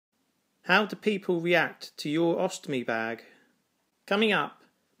How do people react to your ostomy bag? Coming up,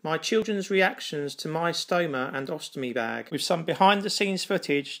 my children's reactions to my stoma and ostomy bag, with some behind the scenes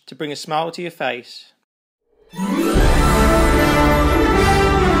footage to bring a smile to your face.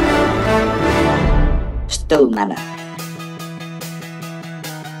 Stoma.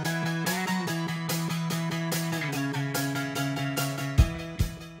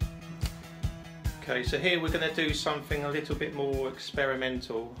 Okay, so here we're going to do something a little bit more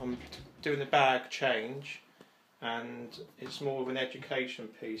experimental. I'm doing the bag change and it's more of an education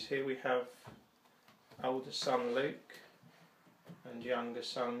piece. Here we have older son Luke and younger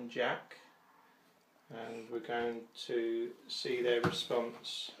son Jack, and we're going to see their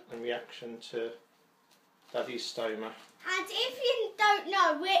response and reaction to Daddy's stoma. And if you don't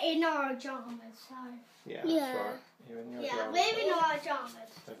know, we're in our pajamas, so... Yeah, that's right. You're in your pajamas. We're in our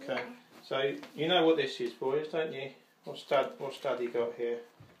pajamas. Okay. Yeah. So, you know what this is, boys, don't you? What's Daddy got here?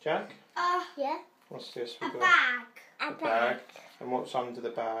 Jack? Yeah. What's this? A bag. A bag. And what's under the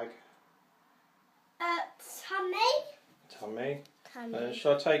bag? Tummy.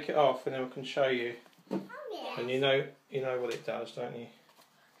 Shall I take it off and then we can show you? Oh, yes. And you know what it does, don't you?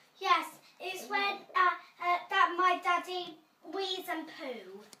 Yes, it's when that my daddy wheezes and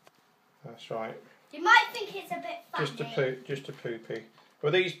poo. That's right. You might think it's a bit funny. Just a poopy.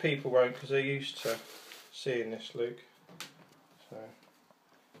 Well, these people won't, because they're used to seeing this, Luke. So,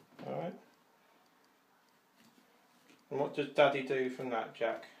 all right. And what does Daddy do from that,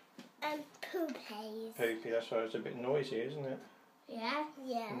 Jack? Poopies. Poopy. That's why it's a bit noisy, isn't it? Yeah.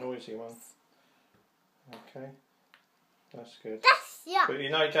 A noisy one. Okay. That's good. Yeah. But you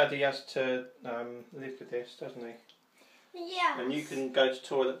know Daddy has to live with this, doesn't he? Yeah. And you can go to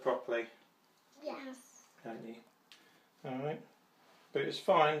toilet properly. Yes. Can't you? Alright. But it's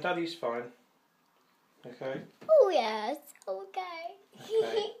fine, Daddy's fine. Okay? Oh yes, okay.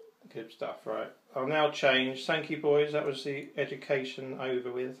 Okay. Good stuff, right. I'll now change. Thank you, boys. That was the education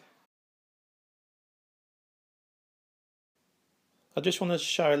over with. I just want to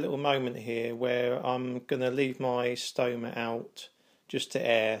show a little moment here where I'm going to leave my stoma out just to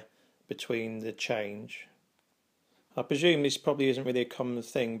air between the change. I presume this probably isn't really a common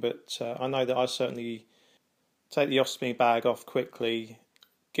thing, but I know that I certainly take the ostomy bag off quickly,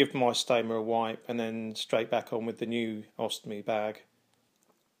 give my stoma a wipe, and then straight back on with the new ostomy bag.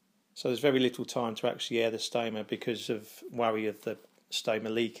 So there's very little time to actually air the stoma because of worry of the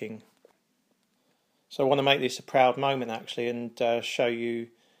stoma leaking. So I want to make this a proud moment actually and show you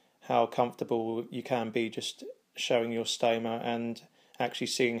how comfortable you can be just showing your stoma and actually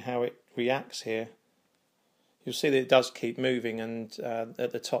seeing how it reacts here. You'll see that it does keep moving, and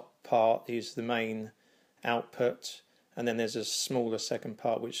at the top part is the main output, and then there's a smaller second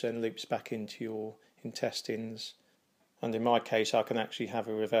part which then loops back into your intestines, and in my case I can actually have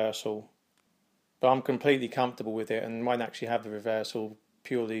a reversal, but I'm completely comfortable with it and won't actually have the reversal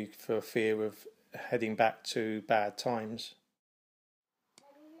purely for fear of heading back to bad times.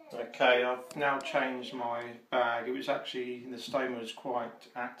 Okay, I've now changed my bag. It was actually, the stoma was quite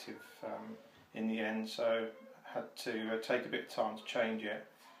active in the end, so I had to take a bit of time to change it.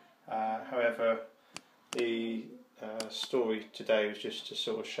 However, the story today was just to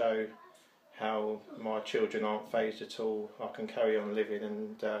sort of show how my children aren't phased at all. I can carry on living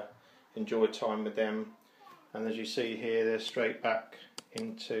and enjoy time with them, and as you see here, they're straight back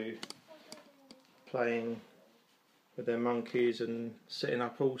into playing with their monkeys and setting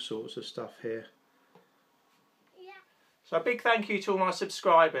up all sorts of stuff here. Yeah. So a big thank you to all my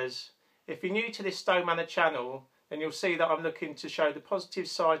subscribers. If you're new to this Stoma channel, then you'll see that I'm looking to show the positive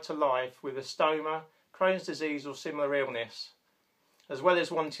side to life with a stoma, Crohn's disease or similar illness, as well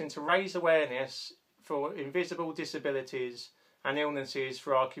as wanting to raise awareness for invisible disabilities and illnesses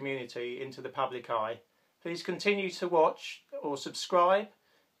for our community into the public eye. Please continue to watch or subscribe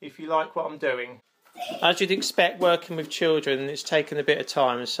if you like what I'm doing. As you'd expect, working with children, it's taken a bit of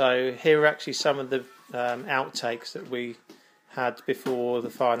time, so here are actually some of the outtakes that we had before the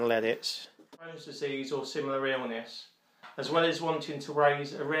final edits. Crohn's disease or similar illness, as well as wanting to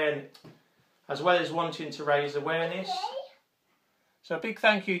raise awareness. So a big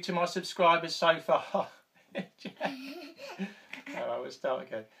thank you to my subscribers so far. Alright, we'll start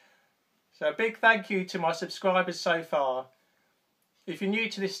again. So a big thank you to my subscribers so far. If you're new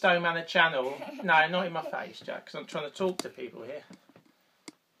to this Stoma channel, no, not in my face, Jack, because I'm trying to talk to people here.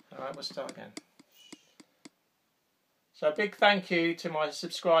 Alright, we'll start again. So a big thank you to my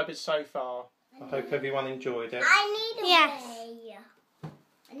subscribers so far. I hope everyone enjoyed it. I need a way.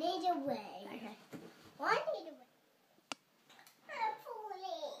 I need a way. Okay. I need a way.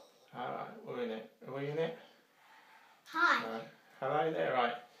 Alright, we're in it. Are we in it? Hi. Right. Hello there,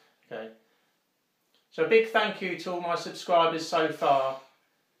 right. Okay. So a big thank you to all my subscribers so far.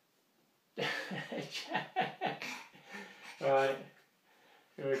 Right.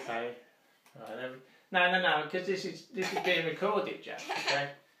 Okay. Right. No, because this is being recorded, Jack. Okay.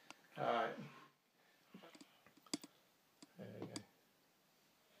 All right. There we go.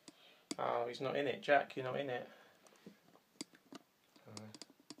 Oh, he's not in it, Jack. You're not in it. All right.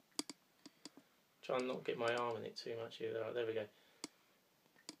 Try and not get my arm in it too much here. Right, there we go.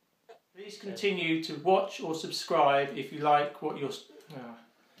 Please continue to watch or subscribe if you like what you're. Oh.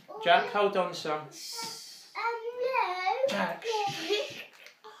 Jack, hold on, son. No. Jack.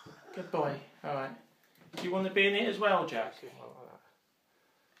 Good boy. All right. Do you want to be in it as well, Jack?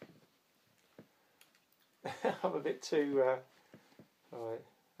 I'm a bit too. All right.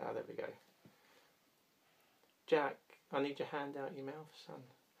 Ah, there we go. Jack, I need your hand out your mouth, son.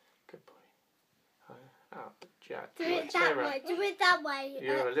 Good boy. Oh, Jack. Do it that way. Do it that way.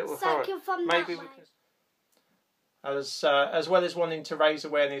 You're a little suck it from Maybe that way. As well as wanting to raise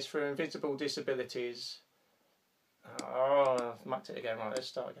awareness for invisible disabilities. Oh, I mucked it again. Right, let's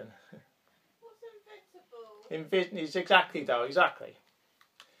start again. What's invisible? Exactly, though. Exactly.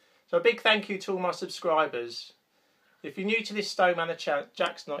 So a big thank you to all my subscribers. If you're new to this Stoma channel,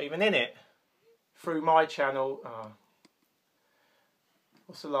 Jack's not even in it. Through my channel. Oh.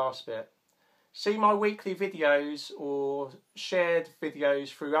 What's the last bit? See my weekly videos or shared videos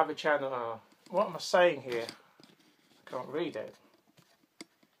through other channels. Oh, what am I saying here? I can't read it.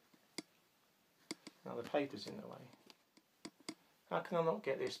 Now the paper's in the way. How can I not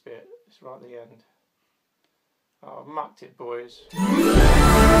get this bit? It's right at the end. Oh, I've mucked it, boys.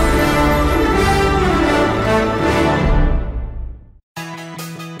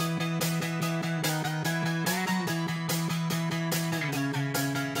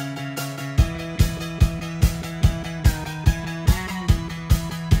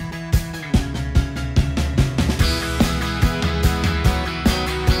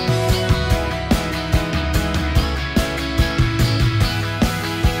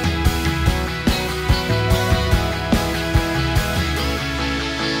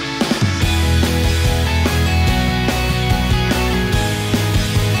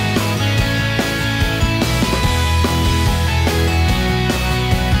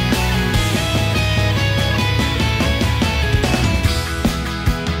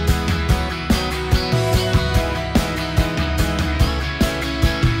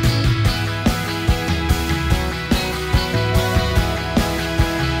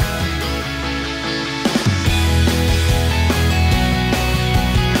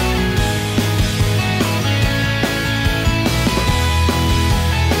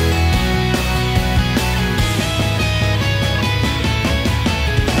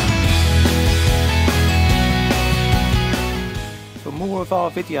 More of our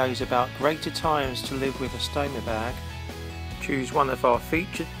videos about greater times to live with a stoma bag, choose one of our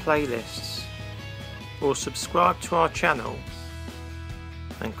featured playlists or subscribe to our channel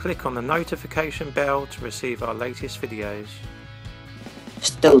and click on the notification bell to receive our latest videos.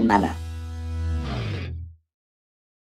 STOMAS.